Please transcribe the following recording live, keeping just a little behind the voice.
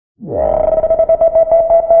So,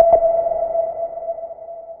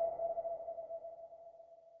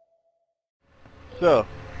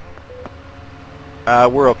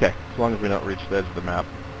 we're okay, as long as we don't reach the edge of the map.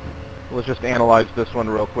 Let's just analyze this one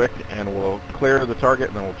real quick, and we'll clear the target,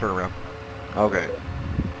 and then we'll turn around. Okay.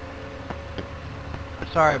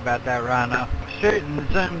 Sorry about that, Ryno. Shooting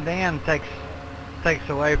zoomed in takes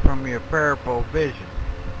away from your peripheral vision.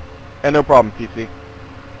 And no problem, PC.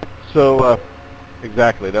 So,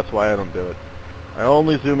 exactly, that's why I don't do it. I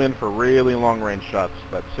only zoom in for really long-range shots,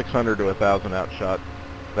 that 600 to 1,000 out shot.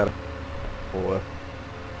 That will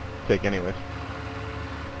take anyways.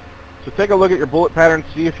 So take a look at your bullet pattern,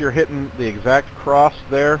 see if you're hitting the exact cross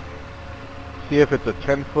there. See if it's a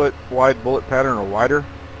 10-foot wide bullet pattern or wider.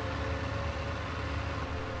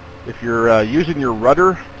 If you're using your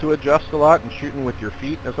rudder to adjust a lot and shooting with your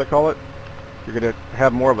feet, as I call it, you're going to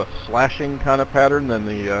have more of a slashing kind of pattern than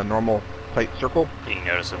the normal tight circle. You can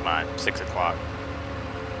notice with my 6 o'clock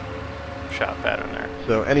shot pattern there.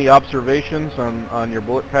 So any observations on your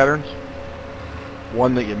bullet patterns?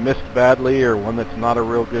 One that you missed badly or one that's not a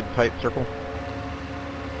real good tight circle?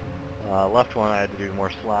 Left one I had to do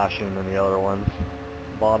more slashing than the other ones.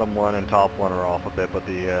 Bottom one and top one are off a bit, but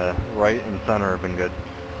the right and center have been good.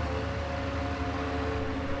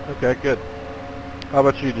 Okay, good. How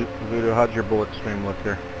about you, Voodoo? How'd your bullet stream look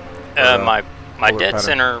here? My dead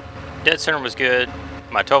center was good.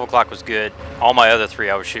 My 12 o'clock was good. All my other three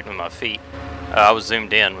I was shooting with my feet. I was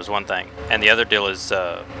zoomed in was one thing, and the other deal is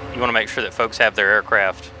you want to make sure that folks have their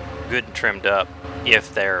aircraft good and trimmed up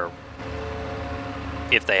if they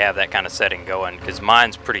have that kind of setting going, because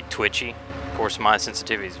mine's pretty twitchy. Of course, my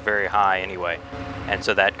sensitivity is very high anyway, and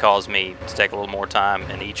so that caused me to take a little more time,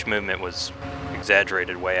 and each movement was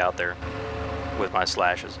exaggerated way out there with my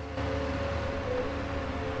slashes.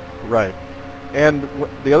 Right. And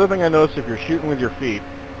the other thing I noticed, if you're shooting with your feet,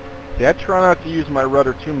 see, I try not to use my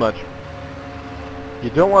rudder too much. You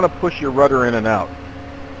don't want to push your rudder in and out.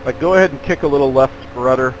 Like, go ahead and kick a little left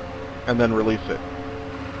rudder and then release it.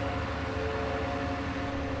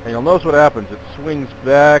 And you'll notice what happens. It swings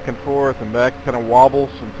back and forth and back, kind of wobbles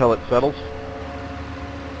until it settles.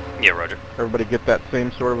 Yeah, Roger. Everybody get that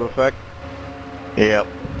same sort of effect? Yep.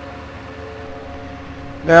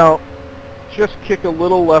 Now, just kick a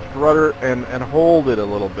little left rudder and hold it a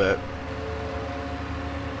little bit.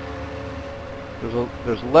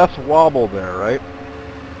 There's less wobble there, right?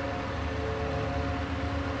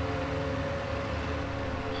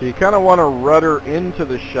 So you kind of want to rudder into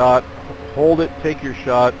the shot, hold it, take your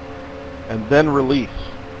shot, and then release.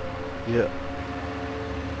 Yeah.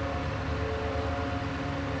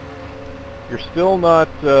 You're still not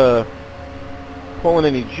pulling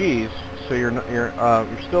any G's, so you're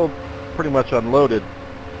still pretty much unloaded,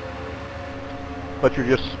 but you're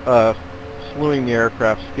just slewing the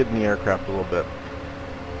aircraft, skidding the aircraft a little bit.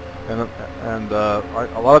 And a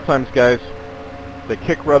lot of times, guys, they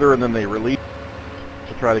kick rudder and then they release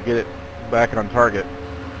to try to get it back on target,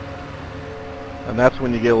 and that's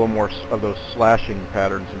when you get a little more of those slashing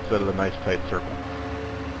patterns instead of the nice tight circle.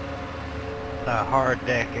 The hard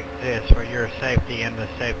deck exists for your safety and the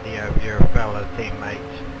safety of your fellow teammates.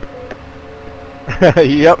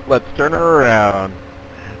 Yep, let's turn her around.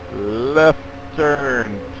 Left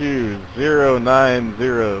turn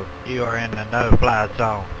 2090. You are in the no-fly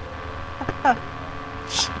zone.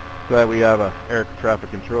 Glad we have a air traffic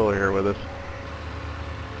controller here with us.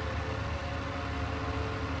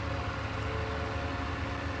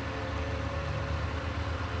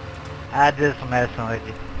 I just messing with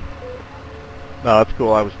you. No, that's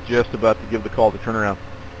cool. I was just about to give the call to turn around.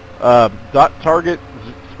 Dot target,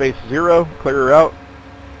 space 0, clear her out.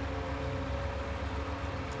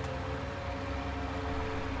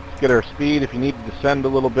 Let's get our speed. If you need to descend a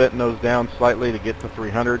little bit, nose down slightly to get to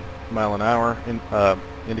 300 mile an hour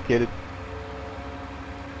indicated.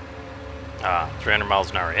 300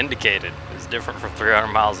 miles an hour indicated is different from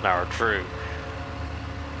 300 miles an hour true.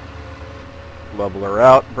 Level her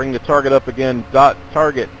out. Bring the target up again. Dot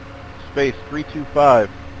target, space 325,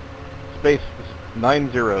 space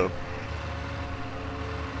 90.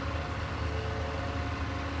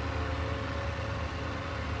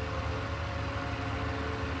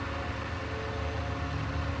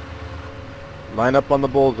 Line up on the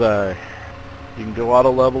bullseye. You can go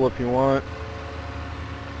auto level if you want.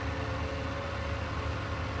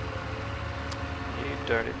 You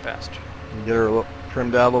dirty bastard. And get her a little,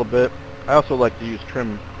 trimmed out a little bit. I also like to use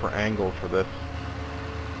trim for angle for this.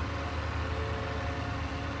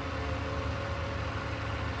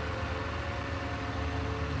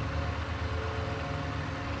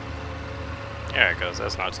 There it goes.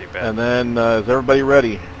 That's not too bad. And then, is everybody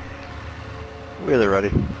ready? Wheeler ready.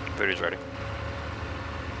 Voodoo's ready.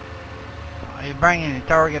 Are you bringing the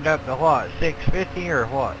target up to what, 650 or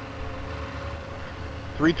what?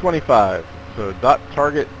 325. So dot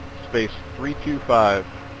target space 325,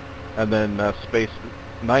 and then space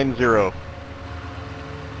 90. So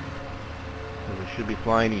we should be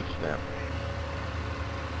flying east now.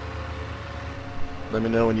 Let me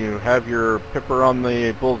know when you have your pipper on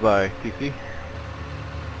the bullseye, TC.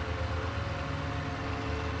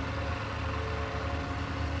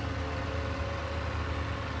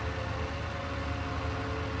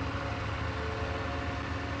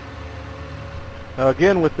 Now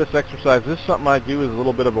again, with this exercise, this is something I do as a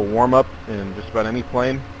little bit of a warm-up in just about any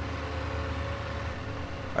plane.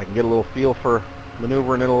 I can get a little feel for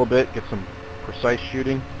maneuvering it a little bit, get some precise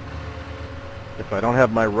shooting. If I don't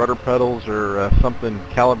have my rudder pedals or something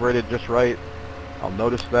calibrated just right, I'll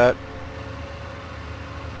notice that.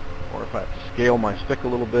 Or if I have to scale my stick a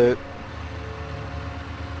little bit.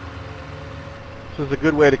 This is a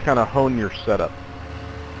good way to kind of hone your setup.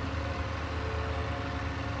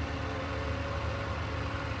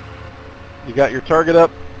 You got your target up,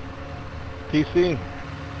 TC?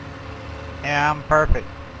 Yeah, I'm perfect.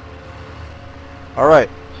 Alright,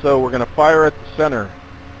 so we're going to fire at the center.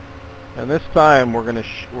 And this time we're going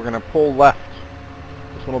to pull left.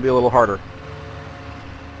 This one will be a little harder.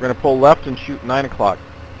 We're going to pull left and shoot 9 o'clock.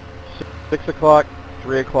 6 o'clock,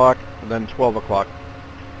 3 o'clock, and then 12 o'clock.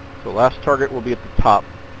 So last target will be at the top.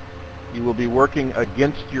 You will be working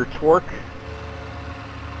against your torque,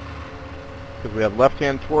 because we have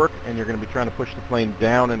left-hand torque, and you're going to be trying to push the plane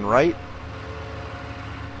down and right.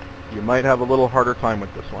 You might have a little harder time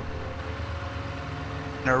with this one.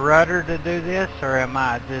 The rudder to do this, or am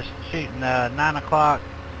I just shooting 9 o'clock,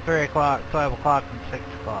 3 o'clock, 12 o'clock, and 6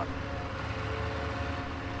 o'clock?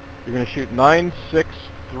 You're going to shoot 9, 6,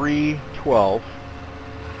 3, 12.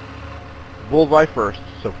 Bullseye first,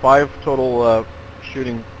 so 5 total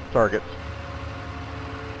shooting targets.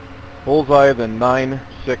 Bullseye, then 9,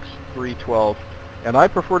 6, 3, 12. And I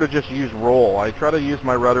prefer to just use roll. I try to use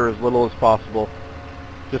my rudder as little as possible.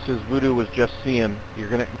 Just as Voodoo was just seeing, you're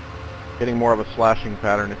getting more of a slashing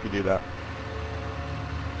pattern if you do that.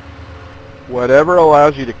 Whatever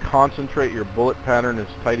allows you to concentrate your bullet pattern as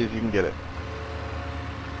tight as you can get it.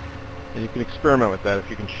 And you can experiment with that. If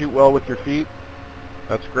you can shoot well with your feet,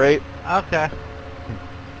 that's great. Okay.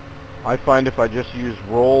 I find if I just use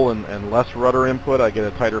roll and less rudder input, I get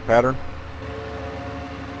a tighter pattern.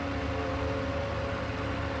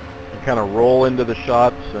 You kind of roll into the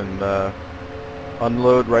shots and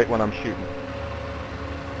unload right when I'm shooting.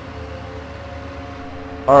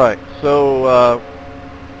 Alright, so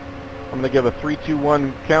I'm going to give a 3, 2,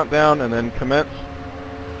 1 countdown and then commence.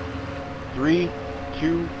 3,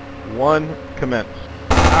 2, 1, commence.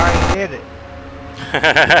 I already did it.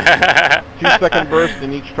 2-second burst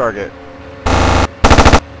in each target.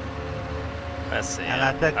 Let's see. And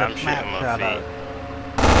I took I'm a shooting my snapshot of feet. it.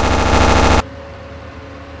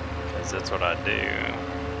 Because that's what I do.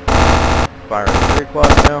 Fire at 3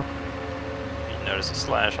 o'clock now. You notice a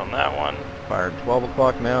slash on that one. Fire at 12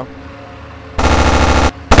 o'clock now.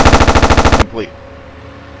 Complete.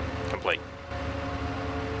 Complete.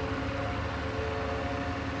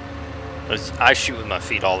 I shoot with my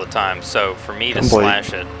feet all the time, so for me to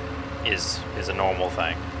slash it is a normal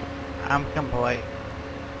thing. I'm complete.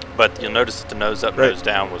 But you'll notice that the nose up, nose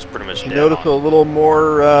down was pretty much You dead notice on. a little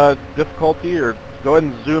more difficulty, or go ahead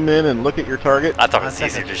and zoom in and look at your target. I thought it I was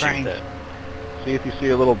think easy it's to strange. shoot that. See if you see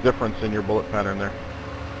a little difference in your bullet pattern there.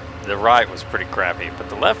 The right was pretty crappy, but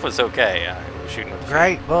the left was okay. I was shooting with the feet.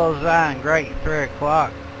 Great bullseye and great 3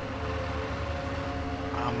 o'clock.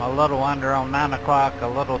 I'm a little under on 9 o'clock, a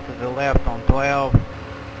little to the left on 12,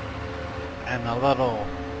 and a little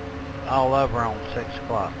all over on 6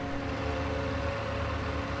 o'clock.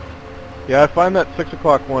 Yeah, I find that 6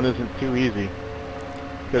 o'clock one isn't too easy,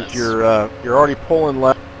 because That's- you're already pulling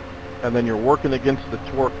left, and then you're working against the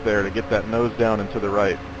torque there to get that nose down and to the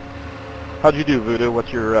right. How'd you do, Voodoo?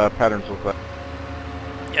 What's your patterns look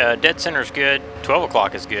like? Dead center's good. 12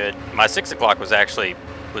 o'clock is good. My 6 o'clock was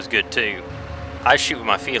good too. I shoot with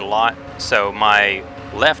my feet a lot, so my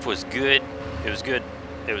left was good. It was good.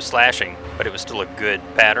 It was slashing, but it was still a good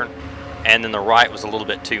pattern. And then the right was a little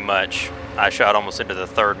bit too much. I shot almost into the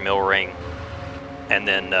 3rd mill ring, and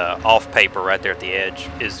then off paper right there at the edge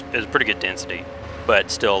is pretty good density, but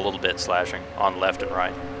still a little bit slashing on left and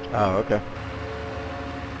right. Oh, okay.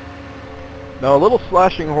 Now, a little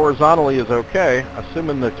slashing horizontally is okay,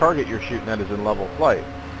 assuming the target you're shooting at is in level flight.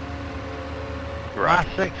 Right.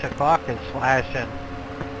 My 6 o'clock is slashing.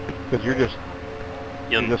 Because you're just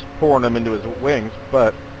pouring them into his wings,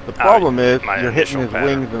 but The problem is my you're hitting initial his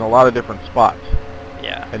pattern. wings in a lot of different spots,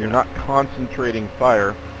 Yeah. and you're not concentrating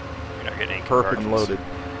fire You're not getting any perfect and convergence. loaded,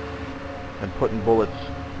 and putting bullets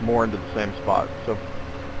more into the same spot. So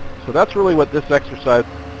that's really what this exercise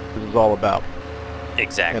is all about.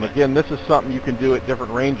 Exactly. And again, this is something you can do at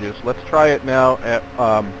different ranges. Let's try it now at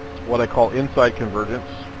what I call inside convergence.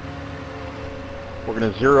 We're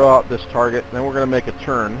going to zero out this target, then we're going to make a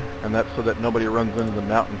turn, and that's so that nobody runs into the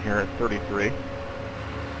mountain here at 33.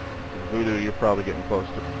 Voodoo, you're probably getting close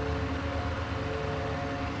to.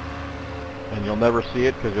 And you'll never see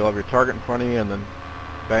it because you'll have your target in front of you, and then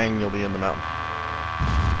bang, you'll be in the mountain.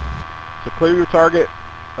 So clear your target.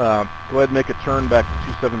 Go ahead and make a turn back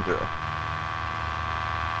to 270.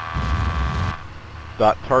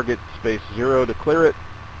 Dot target space 0 to clear it.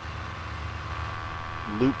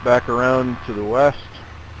 Loop back around to the west.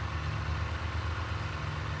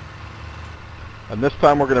 And this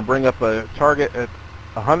time we're going to bring up a target at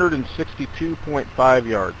 162.5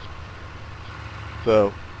 yards.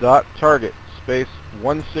 So dot target space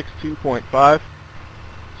 162.5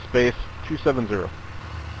 space 270.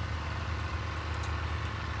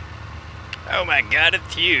 Oh my god,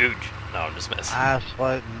 it's huge. No, I'm just messing. Ice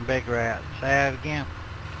floating big rat. Say that again.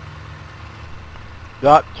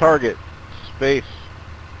 Dot target space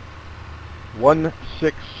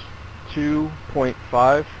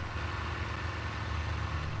 162.5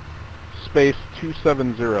 space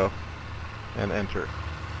 270 and enter.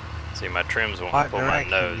 See, my trims won't What pull my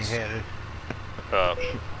direction nose you headed? up,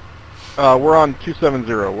 We're on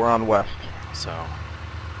 270. We're on west. so I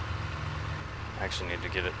actually need to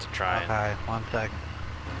get it to try and... Okay, 1 second.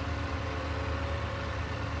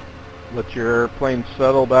 Let your airplane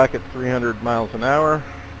settle back at 300 miles an hour.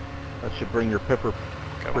 That should bring your pipper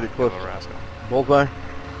Come pretty on, close little to rascal. bullseye.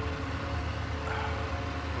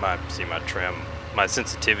 See, my trim, my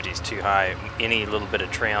sensitivity's too high. Any little bit of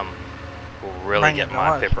trim will really Bring get it my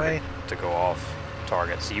to what pipper speed? to go off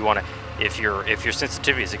target. So you want to, if your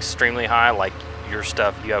sensitivity is extremely high, like your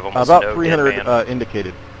stuff, you have almost About no 300 deadband,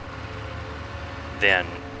 indicated. then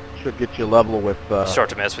Should get you level with you start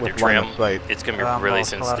to mess with your line trim. of sight. It's going to be I'm really all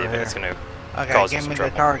slow sensitive, and here. it's going to Okay, cause you give some me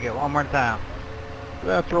trouble. the target one more time.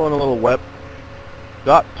 Throw in a little wet.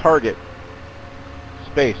 Dot target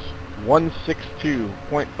space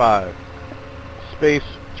 162.5 space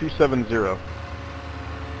 270.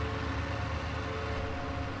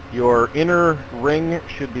 Your inner ring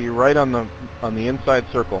should be right on the inside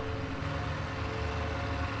circle.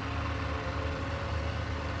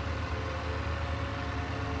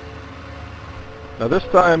 Now this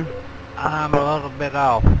time, I'm a little bit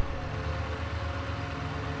off.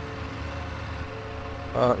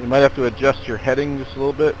 you might have to adjust your heading just a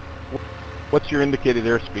little bit. What's your indicated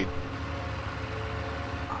airspeed?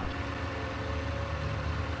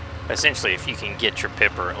 Essentially, if you can get your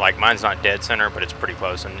pipper, like mine's not dead center, but it's pretty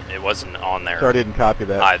close, and it wasn't on there Sorry, I didn't copy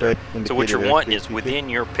that. either. Say So what you're indicated wanting airspeed, is PC. within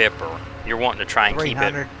your pipper, you're wanting to try and keep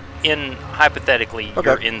it 300. in, hypothetically, Okay.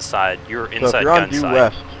 your inside So if you're on gun due sight.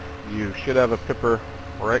 west, you should have a pipper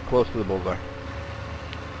right close to the bullseye.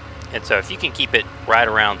 And so if you can keep it right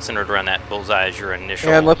around, centered around that bullseye as your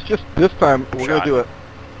initial... And let's just, this time, we're going shot. to do it.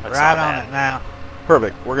 That's Right not on bad. it now.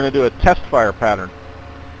 Perfect. We're going to do a test fire pattern.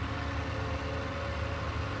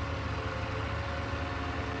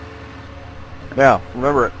 Now,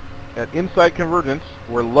 remember, at inside convergence,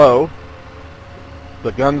 we're low.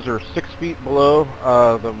 The guns are 6 feet below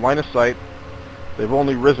the line of sight. They've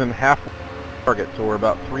only risen half target, so we're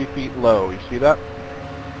about 3 feet low. You see that?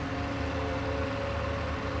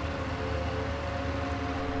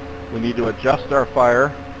 We need to adjust our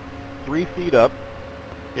fire 3 feet up.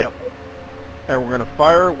 Yep. And we're going to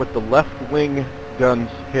fire with the left wing guns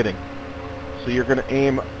hitting. So you're going to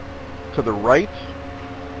aim to the right,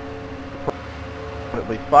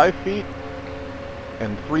 approximately 5 feet,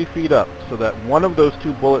 and 3 feet up, so that one of those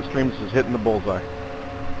two bullet streams is hitting the bullseye.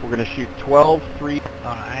 We're going to shoot 12, 3,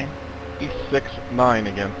 Gonna aim. 6, 9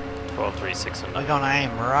 again. 12, 3, 6, and We're 9. gonna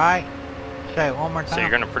aim right. Say it one more time. So you're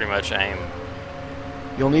going to pretty much aim...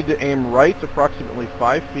 You'll need to aim right approximately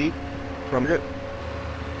 5 feet from it.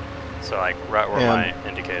 So like right where And my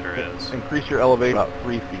indicator is. Increase your elevation about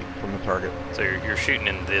 3 feet from the target. So you're shooting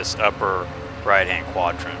in this upper right-hand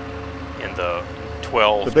quadrant in the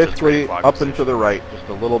 12 So to 3 basically o'clock up position. and to the right, just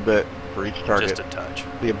a little bit for each target. Just a touch.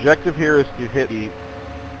 The objective here is to hit the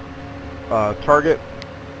target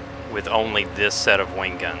With only this set of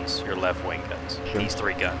wing guns, your left wing guns. Sure. These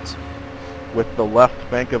 3 guns. with the left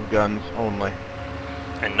bank of guns only.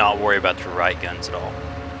 And not worry about your right guns at all.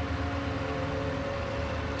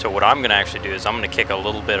 So what I'm going to actually do is I'm going to kick a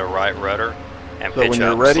little bit of right rudder and So pitch when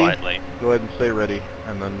you're up ready, slightly. go ahead and stay ready,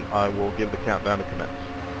 and then I will give the countdown to commence.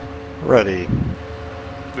 Ready.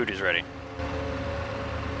 Food is ready.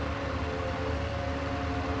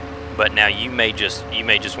 But now you may just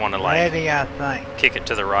want to like Ready, I think. kick it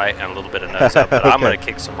to the right and a little bit of nose up. But Okay. I'm gonna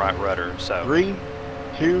kick some right rudder. So 3,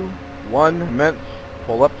 2, 1, immense.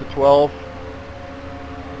 Pull up to 12.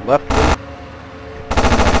 Left.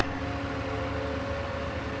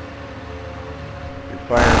 You're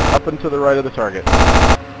firing up and to the right of the target. come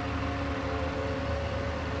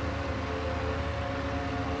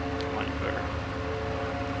on, you booger.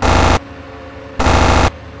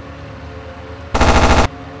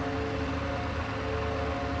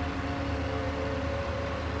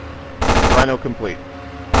 Ryno complete.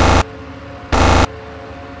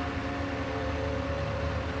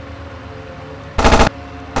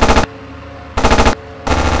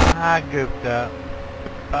 I goofed up.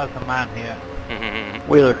 Both of mine hit.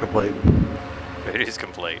 Wheeler complete. Food is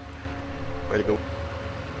complete. Way to go.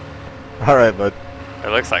 All right, bud. It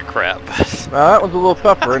looks like crap. Now that was a little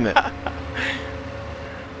tougher, isn't it?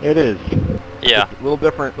 It is. Yeah. A little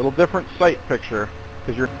different sight picture,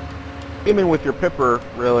 because you're aiming with your pipper,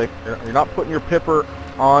 really. You're not putting your pipper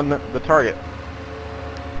on the target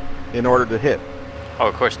in order to hit. Oh,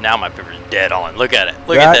 of course, now my pipper's dead on. Look at it.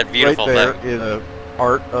 Look at that beautiful right there thing. is the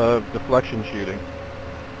art of deflection shooting,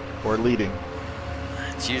 or leading.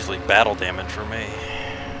 It's usually battle damage for me.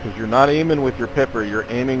 Because you're not aiming with your pipper, you're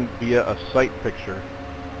aiming via a sight picture.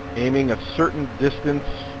 Aiming a certain distance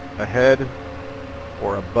ahead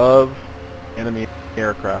or above enemy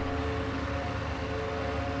aircraft.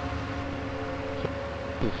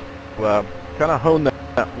 So, kind of hone that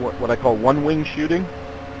what I call one-wing shooting,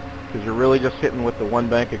 because you're really just hitting with the one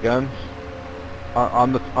bank of guns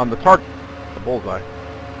on the target, the bullseye.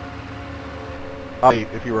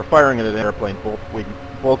 If you were firing at an airplane,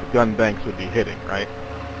 both gun banks would be hitting, right?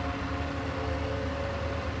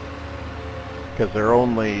 Because they're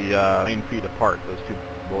only 9 feet apart, those two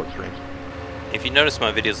bullet streams. If you notice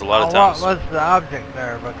my videos, a lot of Well, times. what was the object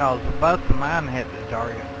there? Because both of mine hit the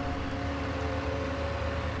target.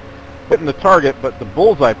 Hitting the target, but the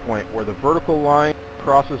bullseye point, where the vertical line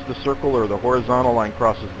crosses the circle or the horizontal line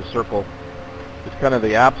crosses the circle, is kind of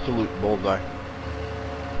the absolute bullseye.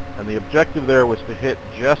 And the objective there was to hit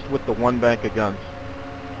just with the one bank of guns.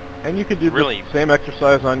 And you could do Really? the same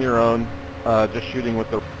exercise on your own, just shooting with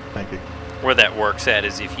the bank of Where that works at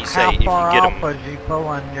is if you say How if you far get off them was you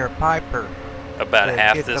pulling your piper about to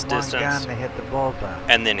half get this the one gun distance to hit the bullseye?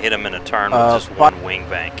 and then hit them in a turn with just 5 one wing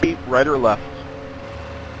bank. feet, right or left.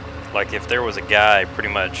 Like if there was a guy pretty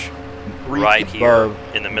much 3 right feet here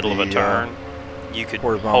above in the middle of a the, turn, you could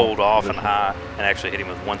horizontal hold off position. and high and actually hit him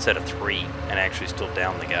with one set of 3 and actually still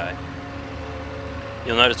down the guy.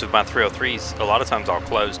 You'll notice with my 303s, a lot of times I'll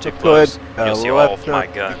close too Let's go ahead, close. You'll see all left of my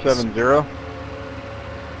turn guns. 270.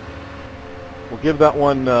 We'll give that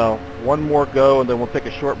one one more go, and then we'll take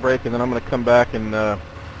a short break, and then I'm going to come back and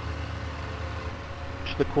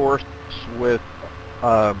finish the course with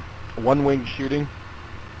one-wing shooting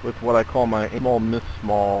with what I call my aim small, miss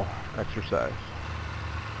small exercise.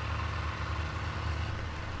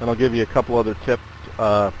 And I'll give you a couple other tips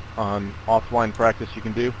on offline practice you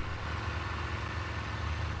can do.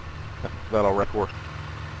 That'll wreck course.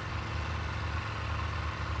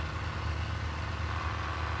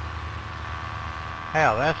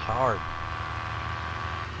 Hell, that's hard.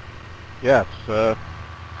 Yes,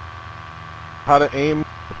 how to aim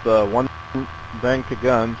with the one bank of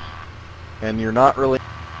guns, and you're not really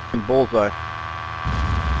in bullseye. A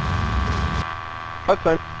lot of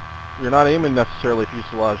times, you're not aiming necessarily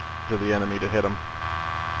fuselage to the enemy to hit them.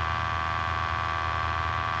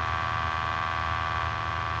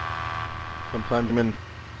 Sometimes I'm in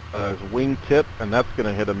wing tip, and that's going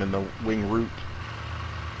to hit them in the wing root.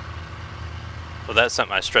 Well, that's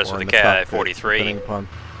something I stress or with in the the cockpit, KI-43 depending upon-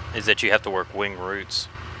 is that you have to work wing roots.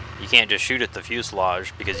 You can't just shoot at the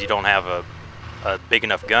fuselage because you don't have a big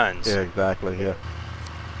enough guns. Yeah, exactly, yeah.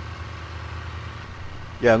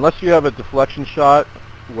 Yeah, unless you have a deflection shot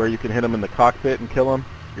where you can hit them in the cockpit and kill them,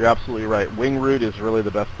 you're absolutely right. Wing root is really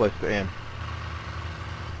the best place to aim.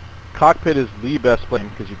 Cockpit is the best place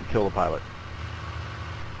because you can kill the pilot.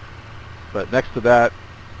 But next to that,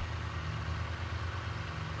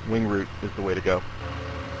 wing root is the way to go.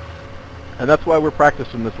 And that's why we're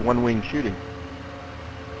practicing this one-wing shooting.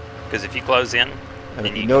 Because if you close in, And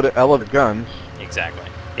then if you know to elevate guns, exactly.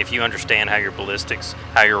 If you understand how your ballistics,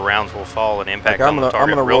 how your rounds will fall and impact Like, on the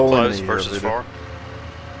target gonna real roll close into versus Voodoo. far.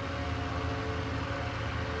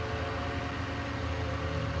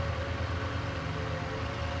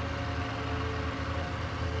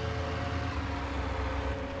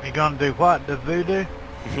 You gonna do what, the voodoo?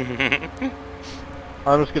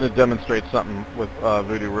 I'm just going to demonstrate something with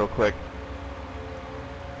Voodoo real quick.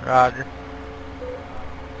 Roger.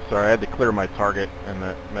 Sorry, I had to clear my target, and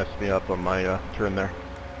that messed me up on my turn there.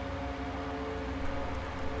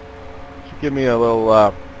 So give me a little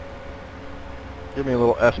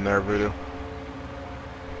S in there, Voodoo.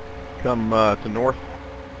 Come to north.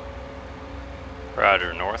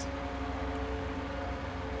 Roger, north.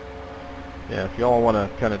 Yeah, if y'all want to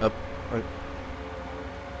kind of up.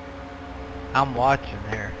 I'm watching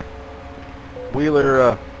here.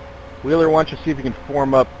 Wheeler, why don't you see if you can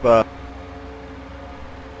form up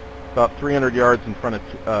about 300 yards in front of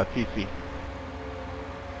TC.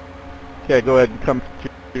 Okay, go ahead and come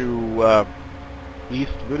to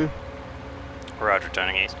east, Voodoo. Roger,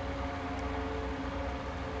 turning east.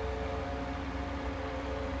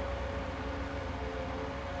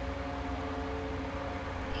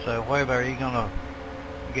 So Wheeler, are you gonna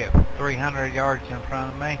get 300 yards in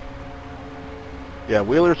front of me? Yeah,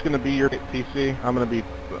 Wheeler's going to be your TC. I'm going to be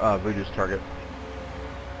Voodoo's target.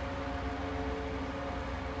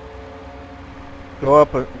 Go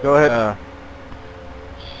ahead.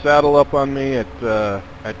 Saddle up on me at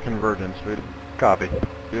convergence, Voodoo. Copy.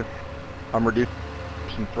 I'm reducing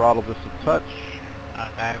throttle just a touch.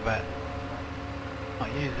 Okay, but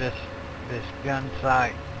I'll use this gun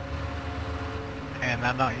sight, and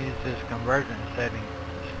I don't use this convergence setting,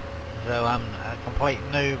 so I'm a complete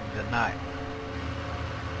noob tonight.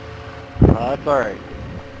 That's alright.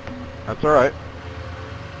 That's all right.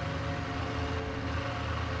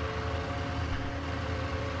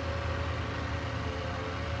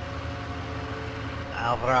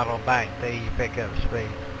 I'll throttle back till you pick up speed.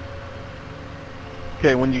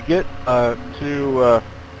 Okay, when you get to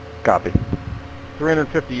Copy.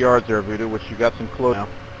 350 yards there, Voodoo, which you got some close now.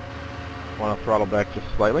 Want to throttle back just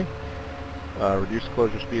slightly. Reduce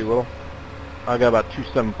closure speed a little. I got about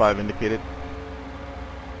 275 indicated.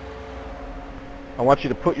 I want you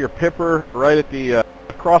to put your pipper right at the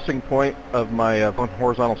crossing point of my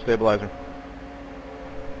horizontal stabilizer.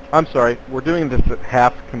 I'm sorry, we're doing this at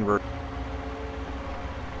half convert.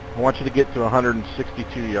 I want you to get to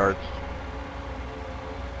 162 yards.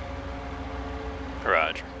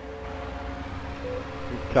 Roger.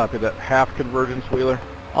 Copy that. Half convergence, Wheeler.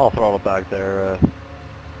 I'll throttle back there.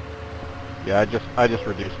 Yeah, I just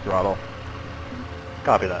reduced throttle.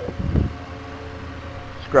 Copy that.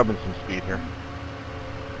 Scrubbing some speed here.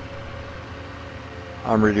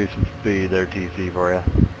 I'm reducing speed there, TC, for you.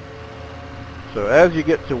 So as you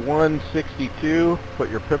get to 162, put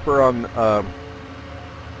your pipper on,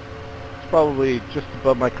 it's probably just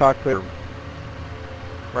above my cockpit, or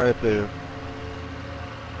right at the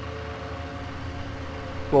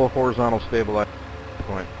full horizontal stabilizer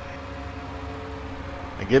point.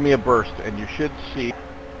 And give me a burst, and you should see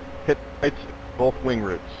hit lights both wing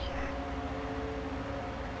roots.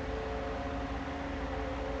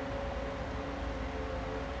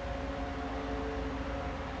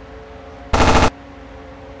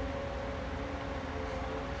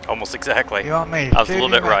 Almost exactly. You want me to I was a shoot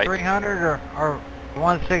little him bit at right. 300 or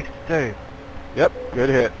 162? Yep, good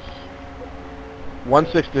hits.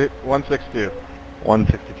 162. 162.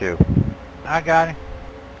 I got him.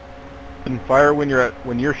 And fire when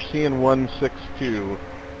you're seeing 162.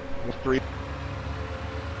 3.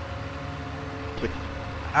 6.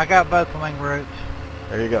 I got both wing roots.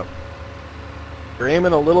 There you go. You're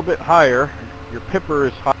aiming a little bit higher. Your pipper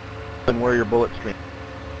is higher than where your bullet stream.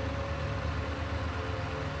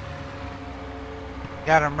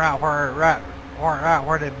 Got him right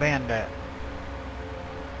where they bend at.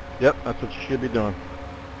 Yep, that's what you should be doing.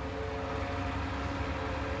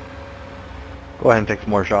 Go ahead and take some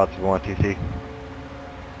more shots if you want, TC.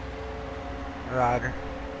 Roger.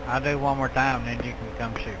 I'll do one more time, then you can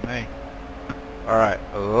come shoot me. All right,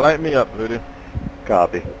 light me up, Voodoo.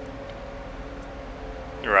 Copy.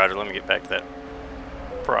 Roger, let me get back to that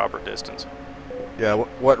proper distance. Yeah,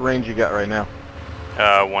 what range you got right now?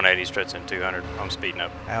 180 stretch in 200. I'm speeding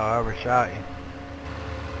up. I overshot you.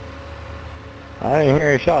 I didn't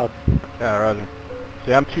hear a shot. Yeah, Roger.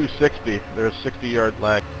 See, I'm 260. There's a 60-yard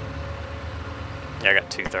lag. Yeah, I got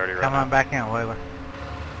 230 right Come now. on back in, Wheeler.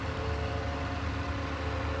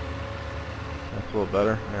 That's a little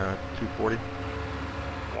better. Yeah, 240.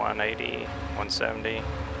 180, 170.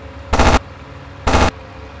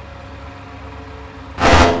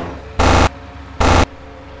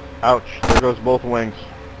 Ouch, there goes both wings.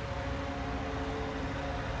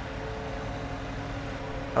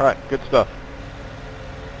 Alright, good stuff.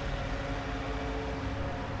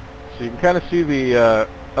 So you can kind of see the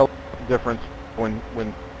difference when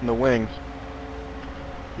in the wings.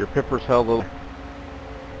 Your pipper's held a little.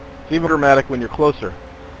 It's even dramatic when you're closer.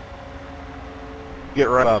 Get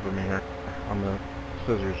right up of me here on the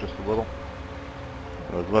scissors just a little.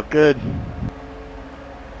 Those look good.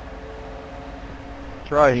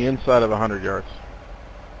 Try inside of 100 yards.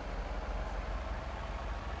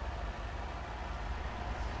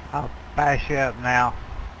 I'll bash you up now.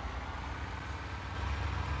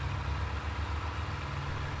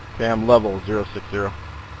 Okay, I'm level 060.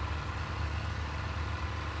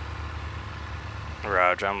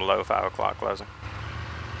 Roger, I'm low 5 o'clock closing.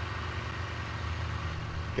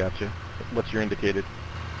 Gotcha. What's your indicated?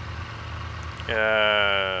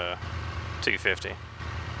 250.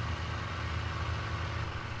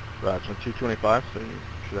 Roger, 225, so you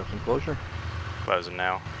should have some closure. Closing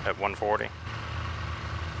now at 140.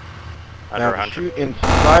 Under Now, to 100. shoot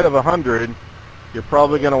inside of 100, you're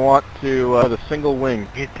probably going to want to, with a single wing.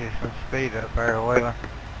 Get you some speed up there, Wheeler.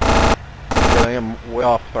 I am way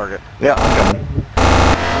off target. Yeah, I'm coming.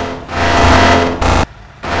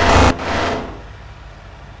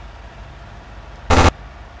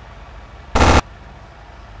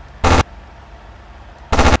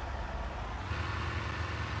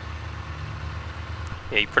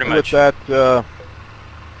 Yeah, you pretty And much. with that,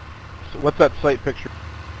 what's that sight picture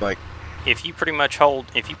like? If you pretty much hold,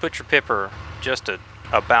 if you put your pipper just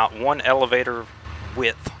about one elevator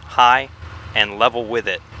width high and level with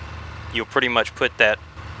it, you'll pretty much put that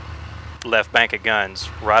left bank of guns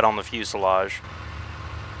right on the fuselage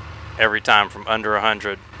every time from under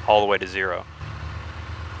 100 all the way to 0.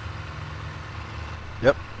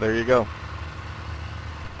 Yep, there you go.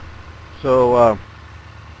 So,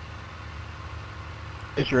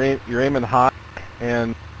 is you're aiming high,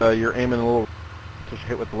 and you're aiming a little to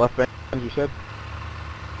hit with the left band, as you said?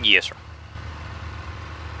 Yes, sir.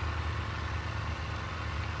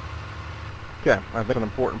 Okay, I think an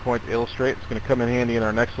important point to illustrate. It's going to come in handy in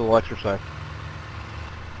our next little exercise.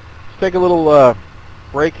 Let's take a little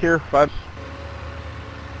break here,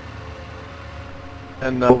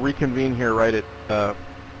 and we'll reconvene here right at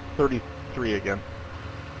 33 again.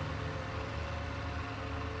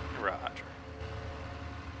 Roger.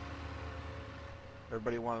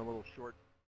 Everybody want a little short...